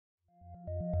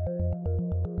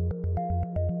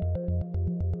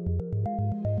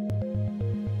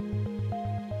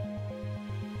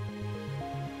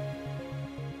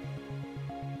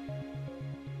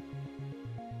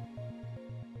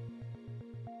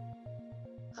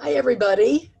Hi,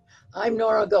 everybody. I'm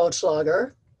Nora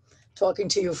Goldschlager, talking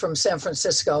to you from San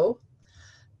Francisco,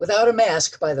 without a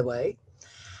mask, by the way.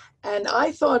 And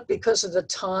I thought because of the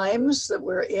times that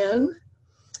we're in,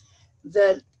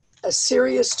 that a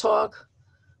serious talk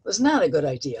was not a good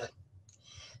idea.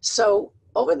 So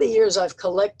over the years, I've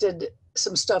collected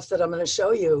some stuff that I'm going to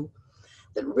show you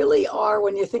that really are,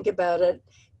 when you think about it,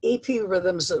 EP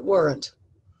rhythms that weren't.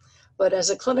 But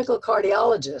as a clinical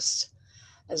cardiologist,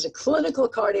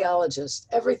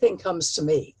 everything comes to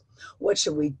me. What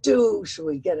should we do? Should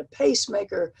we get a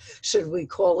pacemaker? Should we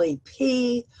call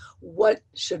EP? What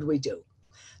should we do?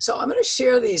 So I'm going to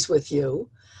share these with you.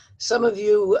 Some of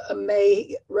you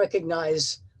may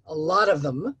recognize a lot of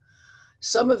them.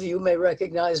 Some of you may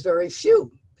recognize very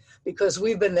few because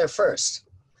we've been there first.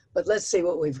 But let's see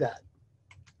what we've got.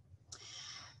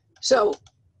 So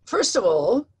first of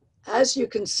all, as you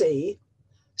can see,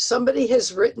 somebody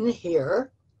has written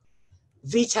here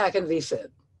VTAC and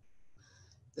VFib.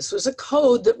 This was a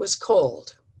code that was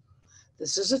called.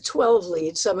 This is a 12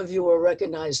 lead. Some of you will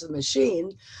recognize the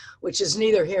machine, which is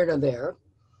neither here nor there.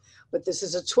 But this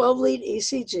is a 12 lead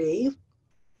ECG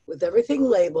with everything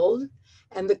labeled.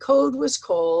 And the code was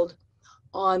called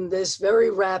on this very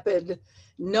rapid,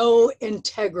 no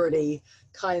integrity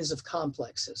kinds of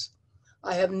complexes.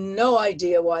 I have no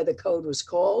idea why the code was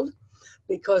called,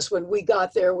 because when we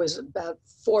got there was about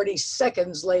 40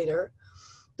 seconds later,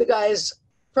 the guy's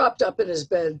propped up in his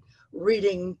bed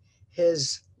reading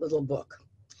his little book.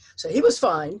 So he was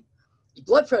fine. His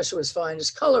blood pressure was fine. His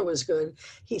color was good.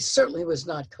 He certainly was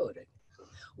not coding.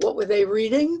 What were they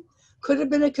reading? Could have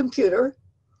been a computer.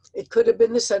 It could have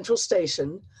been the central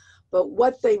station. But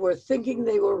what they were thinking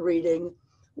they were reading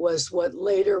was what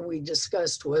later we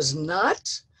discussed was not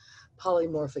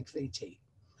polymorphic VT.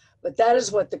 But that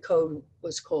is what the code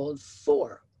was called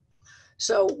for.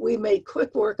 So we made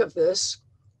quick work of this.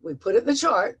 We put it in the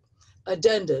chart,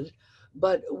 addended,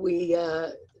 but we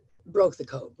broke the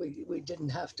code. We didn't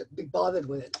have to be bothered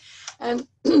with it. And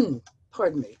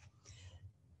pardon me,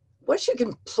 what you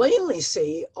can plainly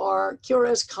see are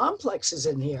QRS complexes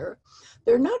in here.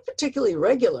 They're not particularly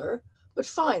regular, but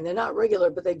fine, they're not regular,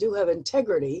 but they do have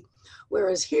integrity.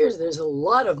 Whereas here, there's a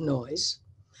lot of noise.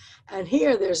 And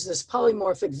here, there's this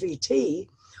polymorphic VT,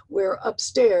 where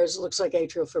upstairs looks like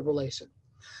atrial fibrillation.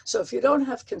 So if you don't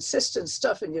have consistent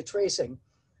stuff in your tracing,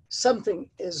 something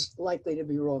is likely to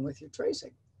be wrong with your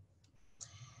tracing.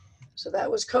 So that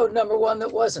was code number one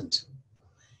that wasn't.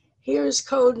 Here's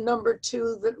code number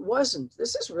two that wasn't.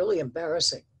 This is really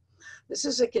embarrassing. This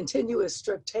is a continuous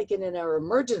strip taken in our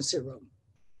emergency room.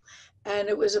 And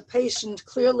it was a patient,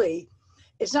 clearly,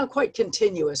 it's not quite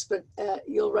continuous, but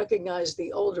you'll recognize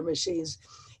the older machines.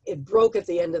 It broke at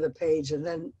the end of the page and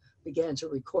then began to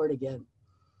record again.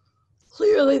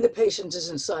 Clearly the patient is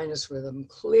in sinus rhythm.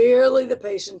 Clearly the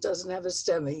patient doesn't have a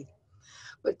STEMI,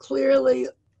 but clearly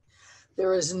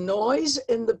there is noise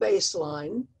in the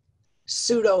baseline,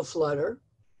 pseudo flutter,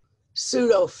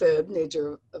 pseudo fib,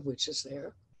 neither of which is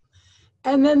there.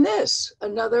 And then this,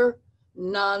 another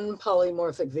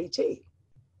non-polymorphic VT.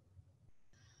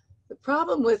 The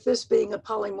problem with this being a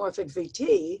polymorphic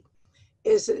VT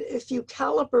is that if you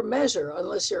caliper measure,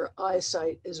 unless your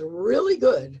eyesight is really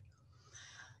good,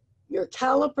 your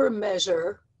caliper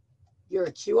measure your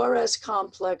QRS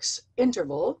complex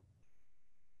interval,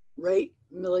 rate,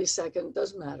 millisecond,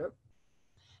 doesn't matter,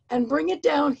 and bring it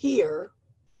down here,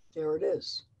 there it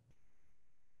is.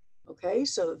 Okay,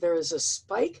 so there is a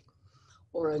spike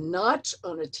or a notch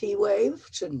on a T wave,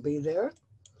 shouldn't be there,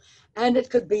 and it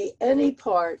could be any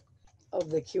part of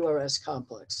the QRS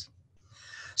complex.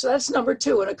 So that's number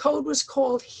two, and a code was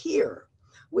called here,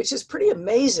 which is pretty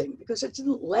amazing because it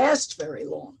didn't last very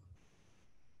long.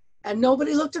 And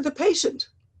nobody looked at the patient.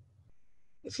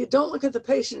 If you don't look at the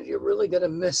patient, you're really going to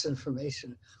miss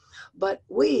information. But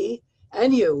we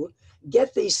and you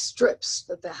get these strips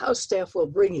that the house staff will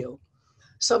bring you.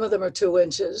 Some of them are 2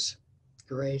 inches,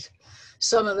 great.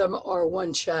 Some of them are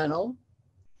 1 channel,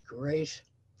 great.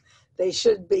 They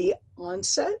should be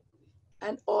onset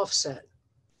and offset.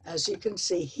 As you can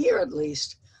see here, at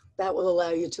least, that will allow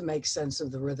you to make sense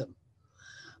of the rhythm.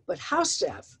 But house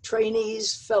staff,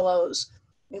 trainees, fellows,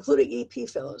 including EP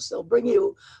fellows, they'll bring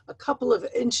you a couple of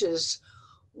inches.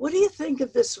 What do you think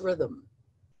of this rhythm?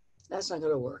 That's not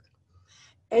going to work.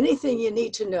 Anything you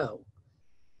need to know,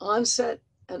 onset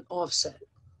and offset.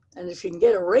 And if you can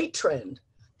get a rate trend,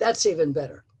 that's even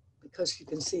better because you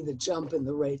can see the jump in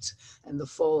the rates and the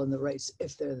fall in the rates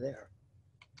if they're there.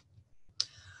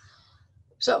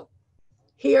 So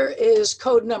here is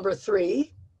code number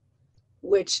 3,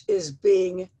 which is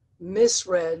being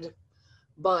misread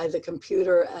by the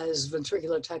computer as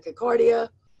ventricular tachycardia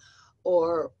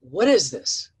or what is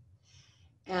this?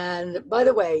 And by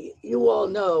the way, you all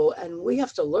know, and we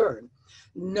have to learn,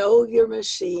 know your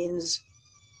machine's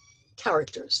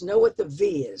characters, know what the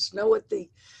V is, know what the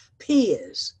P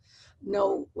is,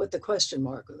 know what the question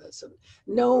mark is,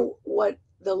 know what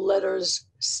the letters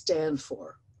stand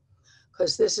for,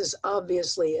 because this is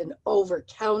obviously an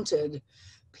overcounted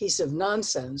piece of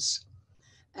nonsense.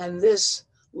 And this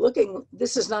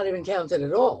is not even counted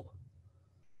at all.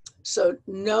 So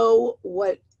know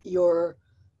what your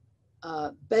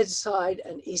bedside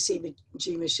and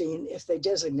ECG machine, if they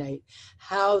designate,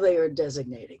 how they are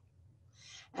designating.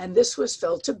 And this was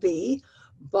felt to be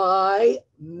by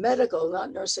medical,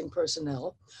 not nursing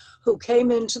personnel, who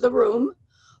came into the room,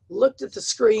 looked at the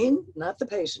screen, not the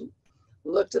patient,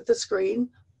 looked at the screen.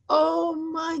 Oh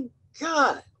my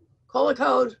God, call a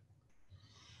code.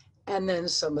 And then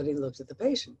somebody looked at the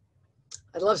patient.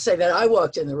 I'd love to say that I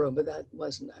walked in the room, but that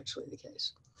wasn't actually the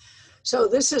case. So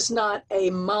this is not a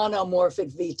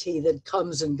monomorphic VT that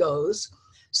comes and goes,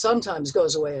 sometimes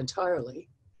goes away entirely.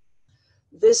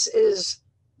 This is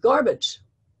garbage.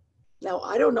 Now,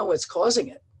 I don't know what's causing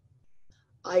it.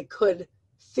 I could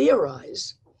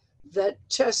theorize that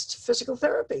chest physical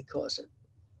therapy caused it.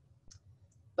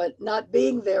 But not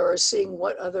being there or seeing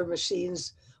what other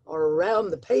machines are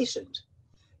around the patient,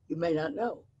 you may not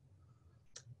know.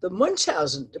 The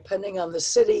Munchausen, depending on the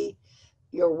city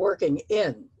you're working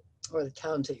in, or the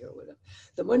county or whatever,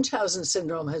 the Munchausen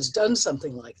syndrome has done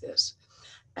something like this.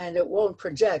 And it won't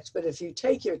project, but if you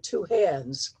take your two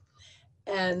hands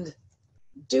and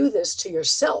do this to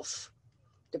yourself,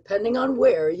 depending on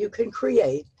where, you can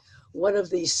create one of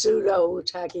these pseudo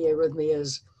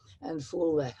tachyarrhythmias and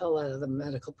fool the hell out of the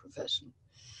medical profession.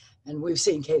 And we've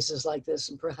seen cases like this,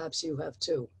 and perhaps you have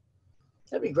too.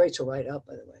 That'd be great to write up,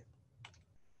 by the way.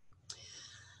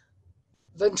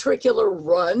 Ventricular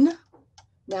run.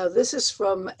 Now, this is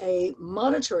from a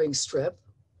monitoring strip,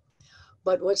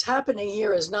 but what's happening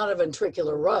here is not a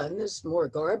ventricular run. It's more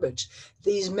garbage.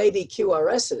 These may be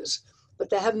QRSs, but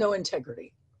they have no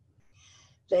integrity.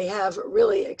 They have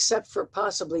really, except for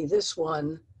possibly this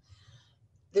one,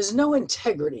 there's no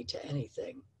integrity to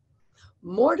anything.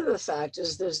 More to the fact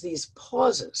is there's these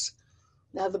pauses.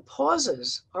 Now, the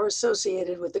pauses are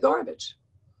associated with the garbage.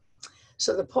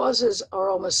 So the pauses are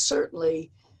almost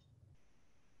certainly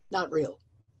not real.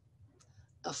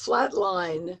 A flat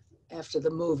line after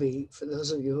the movie, for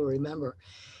those of you who remember,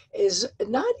 is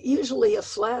not usually a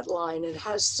flat line. It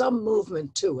has some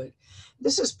movement to it.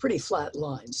 This is pretty flat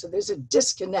line. So there's a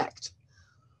disconnect,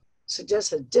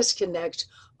 suggests a disconnect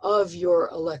of your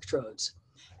electrodes.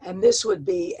 And this would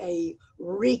be a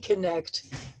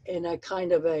reconnect in a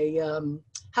kind of a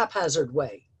haphazard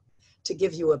way to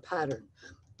give you a pattern.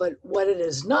 But what it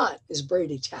is not is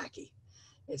bradytachy.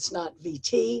 It's not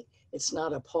VT, it's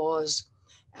not a pause.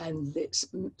 And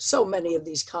so many of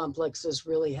these complexes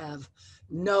really have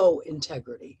no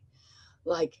integrity.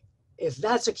 Like, if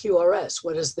that's a QRS,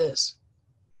 what is this?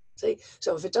 See,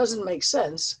 so if it doesn't make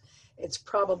sense, it's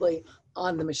probably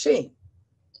on the machine.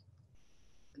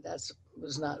 That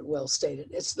was not well stated.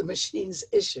 It's the machine's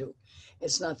issue.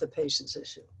 It's not the patient's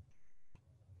issue.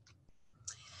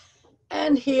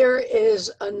 And here is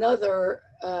another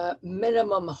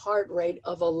minimum heart rate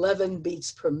of 11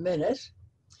 beats per minute.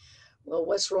 Well,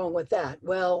 what's wrong with that?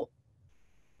 Well,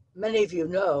 many of you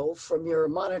know from your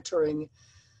monitoring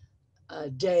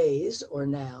days or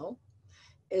now,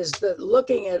 is that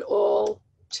looking at all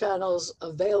channels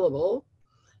available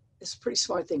is a pretty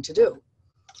smart thing to do.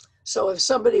 So if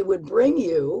somebody would bring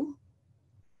you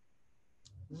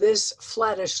this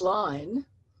flattish line,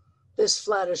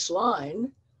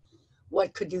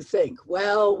 what could you think?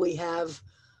 Well, we have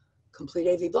complete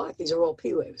AV block. These are all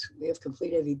P waves. We have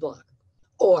complete AV block.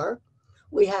 Or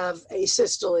we have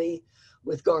asystole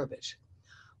with garbage.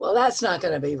 Well, that's not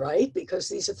going to be right because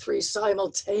these are three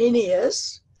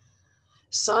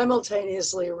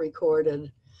simultaneously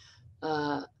recorded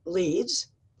leads.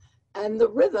 And the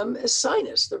rhythm is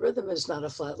sinus. The rhythm is not a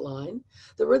flat line.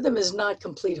 The rhythm is not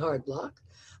complete heart block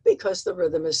because the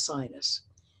rhythm is sinus.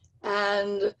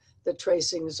 And the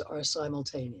tracings are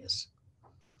simultaneous.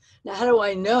 Now, how do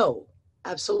I know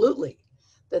absolutely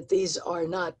that these are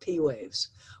not P waves?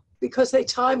 Because they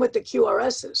time with the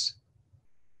QRSs,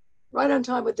 right on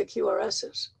time with the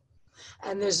QRSs.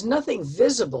 And there's nothing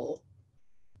visible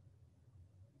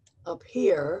up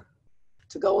here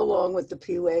to go along with the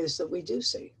P waves that we do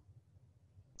see.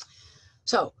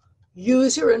 So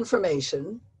use your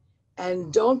information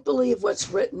and don't believe what's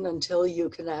written until you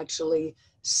can actually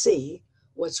see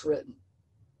what's written.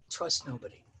 Trust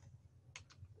nobody.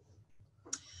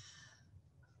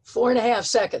 4.5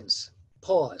 seconds,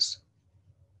 pause.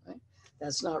 Right?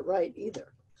 That's not right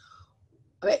either.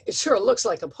 I mean, it sure looks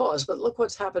like a pause, but look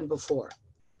what's happened before.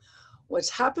 What's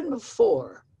happened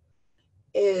before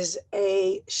is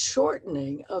a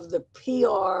shortening of the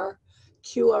PR,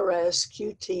 QRS,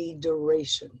 QT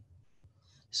duration.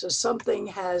 So something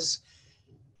has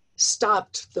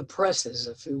stopped the presses,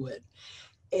 if you would.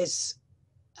 It's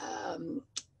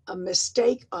a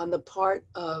mistake on the part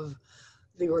of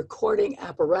the recording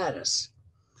apparatus.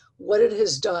 What it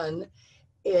has done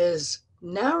is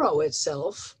narrow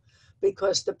itself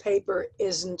because the paper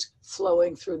isn't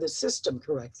flowing through the system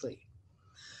correctly.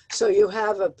 So you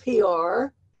have a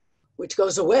PR, which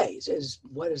goes away, is,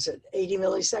 what is it, 80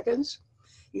 milliseconds?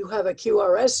 You have a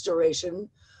QRS duration,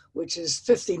 which is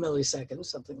 50 milliseconds,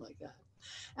 something like that.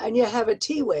 And you have a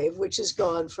T wave, which has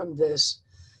gone from this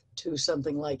to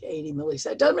something like 80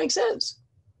 milliseconds. It doesn't make sense,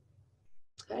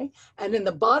 okay? And in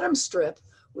the bottom strip,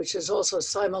 which is also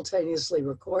simultaneously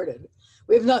recorded,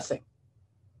 we have nothing.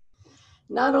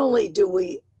 Not only do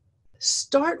we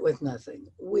start with nothing,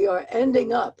 we are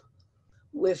ending up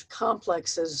with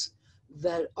complexes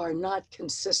that are not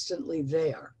consistently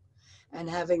there and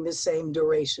having the same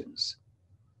durations,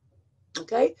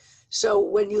 okay? So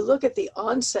when you look at the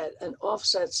onset and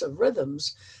offsets of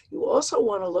rhythms, you also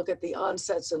want to look at the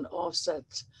onsets and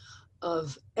offsets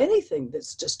of anything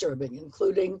that's disturbing,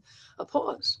 including a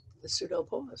pause, a pseudo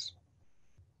pause.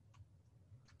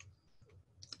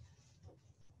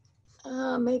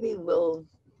 Maybe we'll,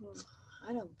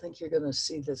 I don't think you're going to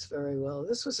see this very well.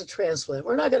 This was a transplant.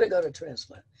 We're not going to go to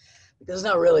transplant because it's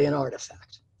not really an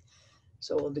artifact.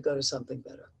 So we'll go to something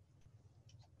better.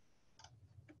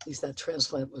 At least that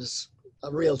transplant was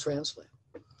a real transplant.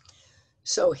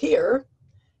 So here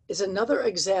is another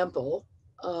example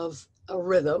of a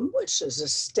rhythm, which is a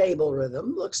stable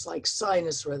rhythm, looks like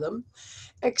sinus rhythm,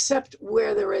 except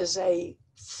where there is a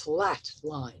flat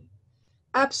line,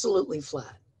 absolutely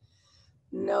flat.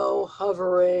 No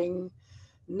hovering,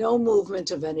 no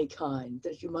movement of any kind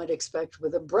that you might expect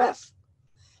with a breath.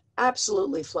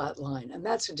 Absolutely flat line, and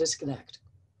that's a disconnect.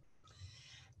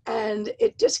 And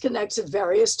it disconnects at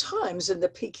various times in the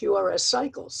PQRS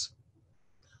cycles.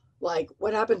 Like,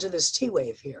 what happened to this T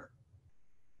wave here?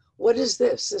 What is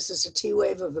this? This is a T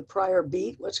wave of the prior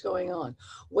beat. What's going on?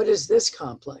 What is this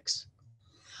complex?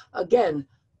 Again,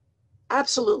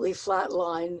 absolutely flat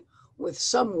line with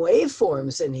some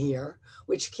waveforms in here,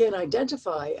 which you can't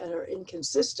identify and are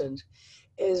inconsistent,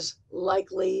 is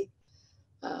likely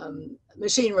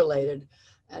machine related,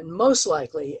 and most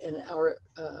likely in our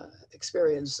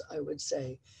experience, I would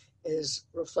say, is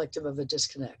reflective of a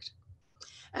disconnect.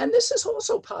 And this is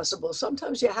also possible.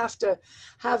 Sometimes you have to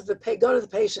have go to the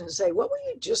patient and say, what were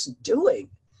you just doing?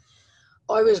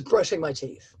 Oh, I was brushing my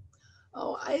teeth.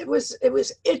 Oh, it was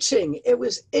itching. It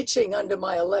was itching under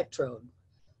my electrode.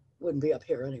 Wouldn't be up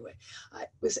here anyway. I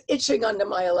was itching under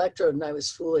my electrode and I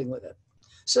was fooling with it.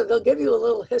 So they'll give you a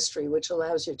little history, which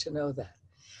allows you to know that.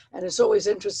 And it's always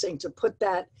interesting to put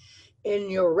that in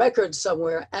your record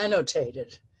somewhere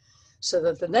annotated so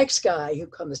that the next guy who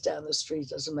comes down the street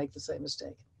doesn't make the same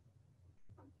mistake.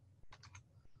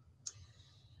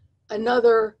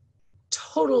 Another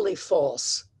totally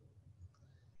false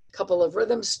couple of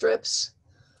rhythm strips,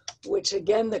 which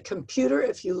again, the computer,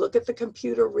 if you look at the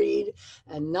computer read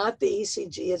and not the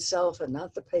ECG itself and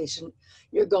not the patient,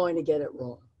 you're going to get it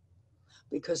wrong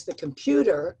because the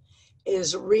computer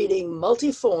is reading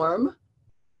multiform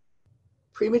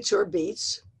premature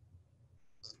beats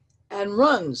and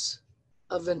runs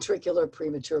of ventricular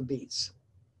premature beats.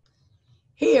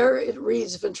 Here it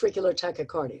reads ventricular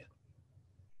tachycardia,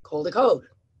 called a code.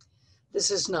 This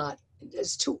is not,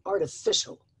 it's too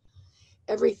artificial.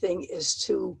 Everything is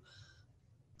too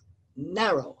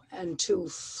narrow and too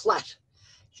flat.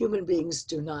 Human beings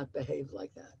do not behave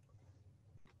like that.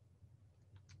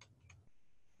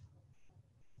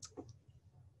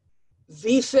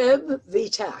 VFib,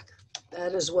 VTAC,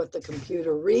 that is what the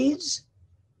computer reads,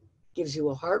 gives you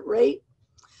a heart rate.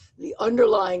 The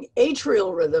underlying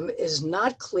atrial rhythm is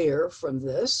not clear from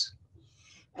this.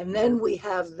 And then we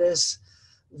have this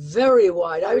very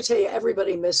wide, I would say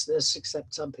everybody missed this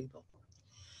except some people,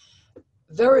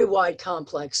 very wide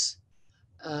complex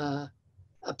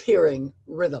appearing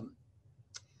rhythm.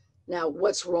 Now,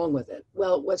 what's wrong with it?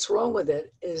 Well, what's wrong with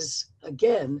it is,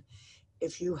 again,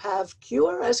 if you have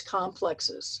QRS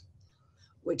complexes,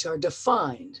 which are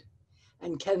defined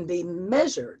and can be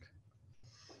measured,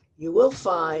 you will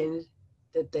find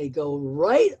that they go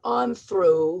right on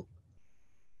through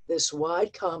this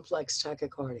wide complex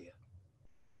tachycardia.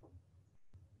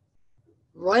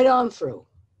 Right on through.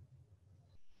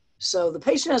 So the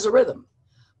patient has a rhythm,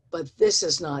 but this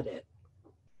is not it.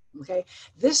 Okay,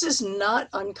 this is not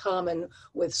uncommon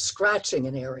with scratching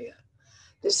an area.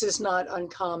 This is not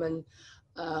uncommon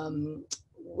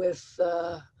with,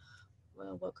 well,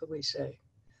 what could we say?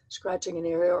 Scratching an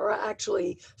area or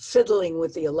actually fiddling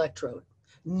with the electrode,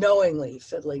 knowingly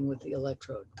fiddling with the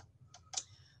electrode.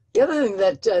 The other thing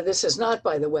that this is not,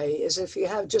 by the way, is if you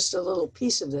have just a little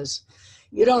piece of this,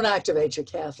 you don't activate your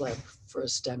cath lab for a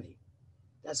STEMI.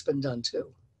 That's been done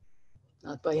too.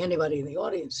 Not by anybody in the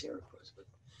audience here, of course, but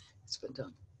it's been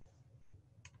done.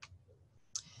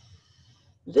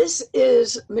 This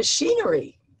is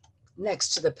machinery next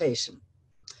to the patient.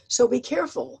 So be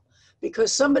careful,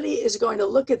 because somebody is going to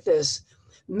look at this,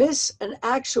 miss an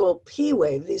actual P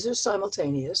wave, these are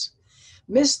simultaneous,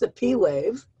 miss the P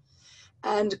wave,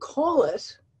 and call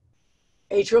it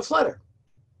atrial flutter,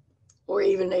 or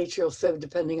even atrial fib,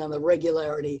 depending on the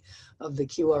regularity of the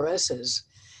QRSs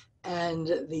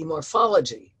and the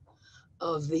morphology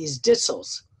of these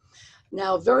distals.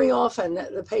 Now, very often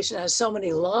the patient has so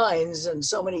many lines and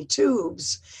so many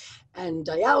tubes and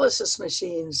dialysis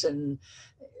machines and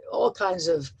all kinds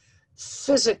of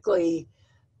physical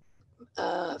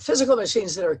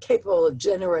machines that are capable of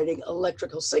generating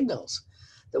electrical signals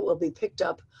that will be picked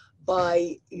up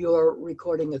by your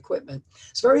recording equipment.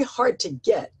 It's very hard to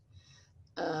get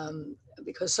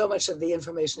because so much of the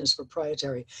information is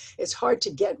proprietary. It's hard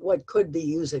to get what could be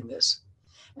using this.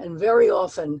 And very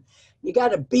often you got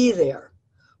to be there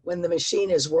when the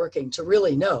machine is working to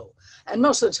really know. And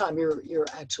most of the time you're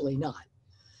actually not.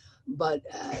 But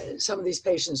some of these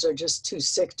patients are just too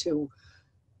sick to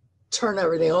turn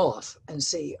everything off and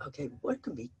see, okay, what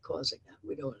could be causing that?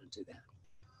 We don't want to do that.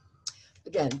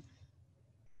 Again,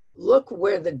 look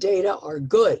where the data are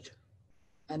good.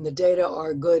 And the data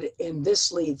are good in this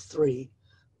lead 3,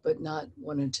 but not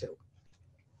 1 and 2.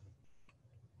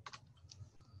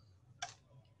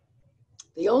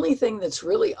 The only thing that's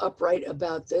really upright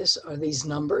about this are these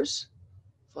numbers,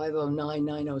 509,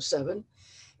 907.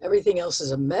 Everything else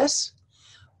is a mess.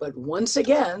 But once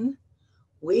again,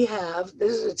 we have,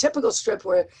 this is a typical strip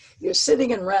where you're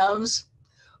sitting in rounds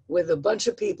with a bunch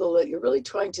of people that you're really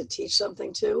trying to teach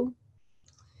something to.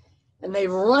 And they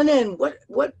run in,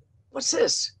 what's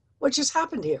this? What just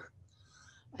happened here?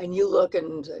 And you look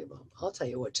and say, well, I'll tell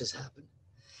you what just happened.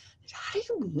 How do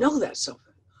you know that so?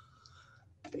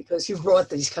 Because you've brought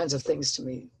these kinds of things to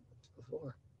me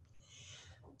before.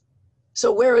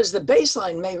 So whereas the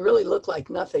baseline may really look like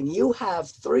nothing, you have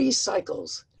 3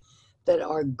 cycles that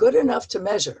are good enough to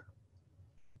measure.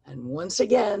 And once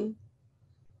again,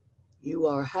 you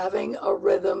are having a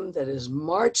rhythm that is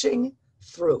marching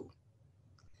through.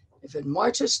 If it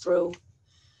marches through,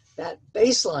 that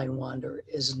baseline wander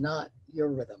is not your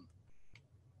rhythm.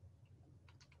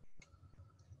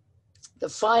 The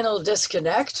final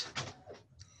disconnect,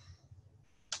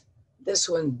 this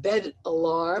one, bed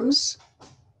alarms.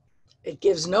 It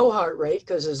gives no heart rate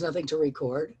because there's nothing to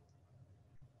record.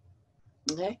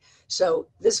 Okay, so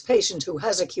this patient who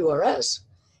has a QRS,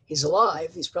 he's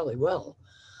alive, he's probably well,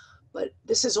 but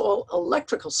this is all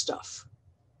electrical stuff.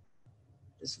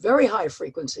 It's very high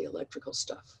frequency electrical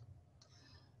stuff.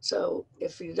 So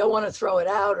if you don't want to throw it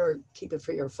out or keep it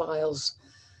for your files,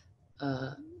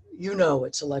 you know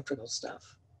it's electrical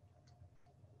stuff.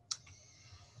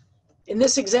 In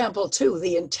this example too,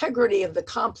 the integrity of the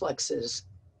complexes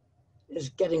is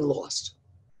getting lost.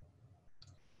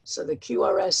 So the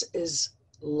QRS is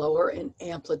lower in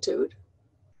amplitude.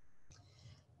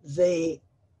 The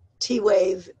T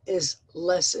wave is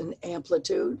less in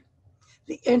amplitude.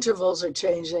 The intervals are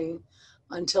changing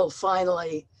until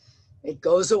finally it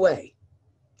goes away.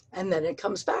 And then it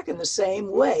comes back in the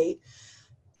same way,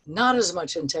 not as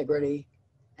much integrity,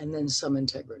 and then some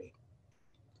integrity.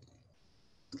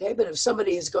 Okay, but if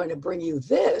somebody is going to bring you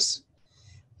this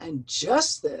and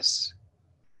just this,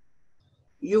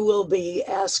 you will be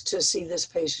asked to see this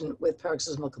patient with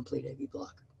paroxysmal complete AV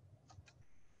block.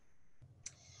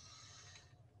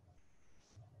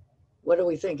 What do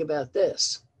we think about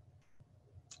this?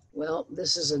 Well,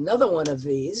 this is another one of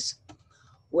these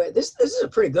where this is a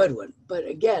pretty good one. But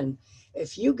again,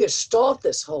 if you gestalt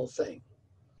this whole thing,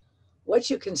 what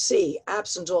you can see,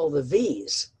 absent all the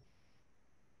V's,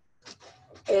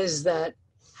 is that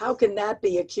how can that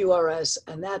be a QRS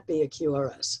and that be a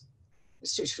QRS?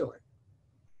 It's too short.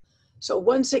 So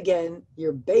once again,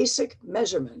 your basic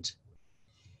measurement,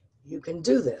 you can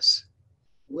do this,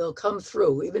 will come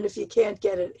through. Even if you can't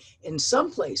get it in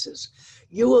some places,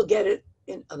 you will get it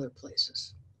in other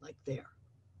places, like there.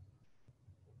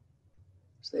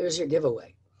 So there's your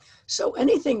giveaway. So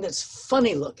anything that's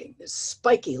funny looking, that's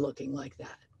spiky looking like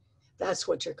that, that's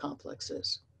what your complex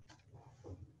is.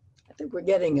 I think we're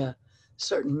getting a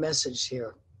certain message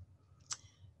here.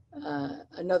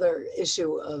 another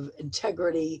issue of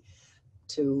integrity,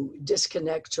 to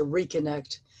disconnect, to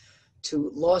reconnect,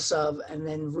 to loss of, and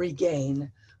then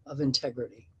regain of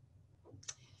integrity.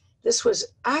 This was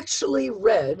actually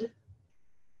read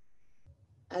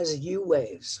as U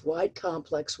waves, wide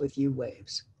complex with U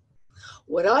waves.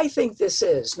 What I think this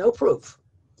is, no proof,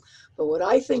 but what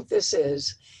I think this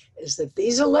is that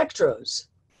these electrodes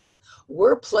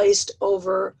were placed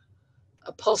over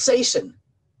a pulsation.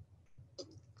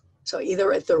 So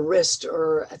either at the wrist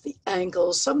or at the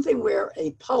ankle, something where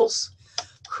a pulse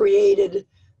created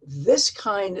this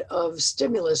kind of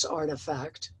stimulus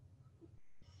artifact.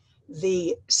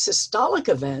 The systolic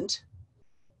event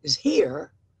is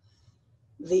here.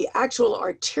 The actual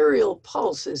arterial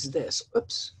pulse is this.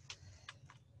 Oops.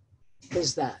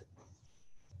 Is that.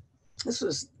 This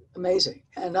was amazing.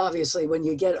 And obviously, when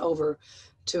you get over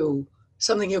to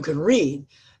something you can read,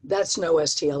 that's no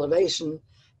ST elevation,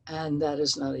 and that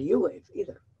is not a U wave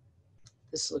either.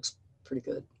 This looks pretty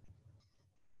good.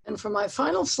 And for my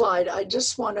final slide, I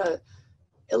just want to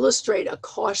illustrate a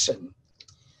caution.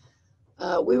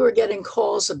 We were getting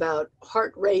calls about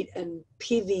heart rate and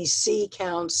PVC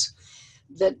counts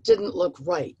that didn't look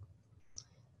right.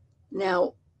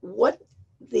 Now, what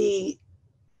the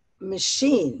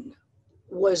machine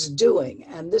was doing,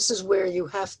 and this is where you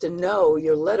have to know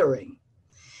your lettering,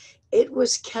 it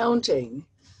was counting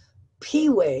P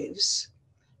waves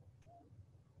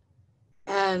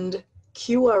and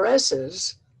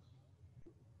QRSs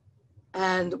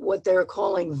and what they're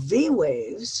calling V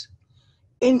waves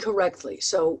incorrectly.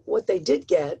 So what they did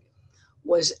get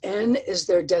was N is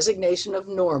their designation of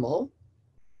normal,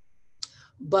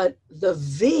 but the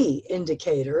V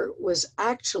indicator was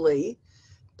actually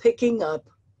picking up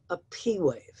a P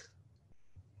wave.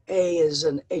 A is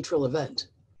an atrial event.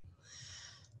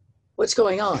 What's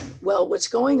going on? Well, what's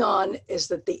going on is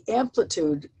that the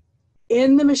amplitude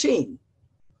in the machine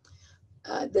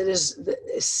that is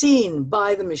seen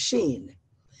by the machine,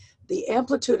 the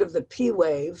amplitude of the P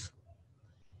wave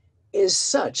is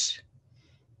such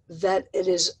that it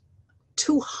is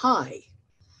too high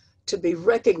to be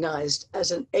recognized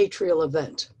as an atrial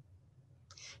event.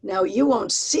 Now, you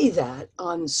won't see that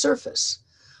on surface,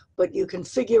 but you can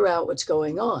figure out what's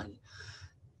going on.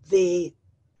 The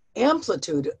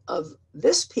amplitude of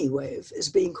this P wave is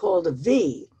being called a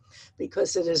V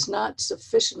because it is not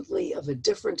sufficiently of a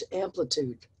different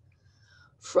amplitude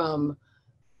from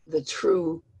the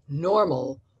true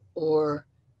normal or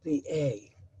the A.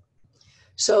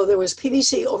 So there was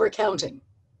PVC overcounting,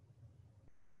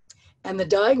 and the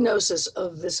diagnosis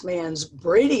of this man's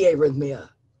bradyarrhythmia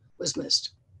was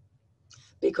missed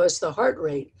because the heart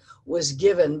rate was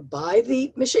given by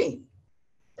the machine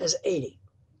as 80.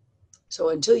 So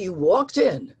until you walked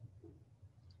in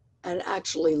and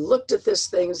actually looked at this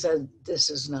thing and said,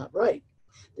 this is not right.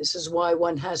 This is why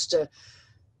one has to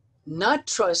not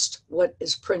trust what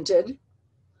is printed,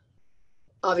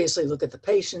 obviously look at the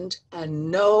patient,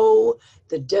 and know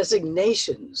the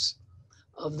designations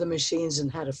of the machines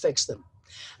and how to fix them.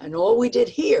 And all we did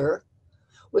here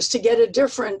was to get a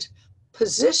different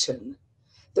position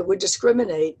that would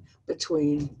discriminate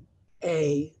between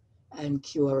A and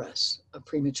QRS, a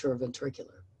premature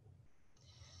ventricular.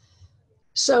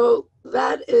 So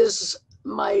that is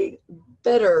my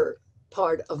better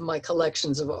part of my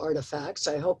collections of artifacts.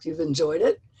 I hope you've enjoyed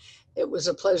it. It was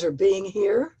a pleasure being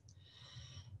here,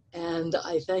 and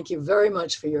I thank you very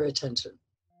much for your attention.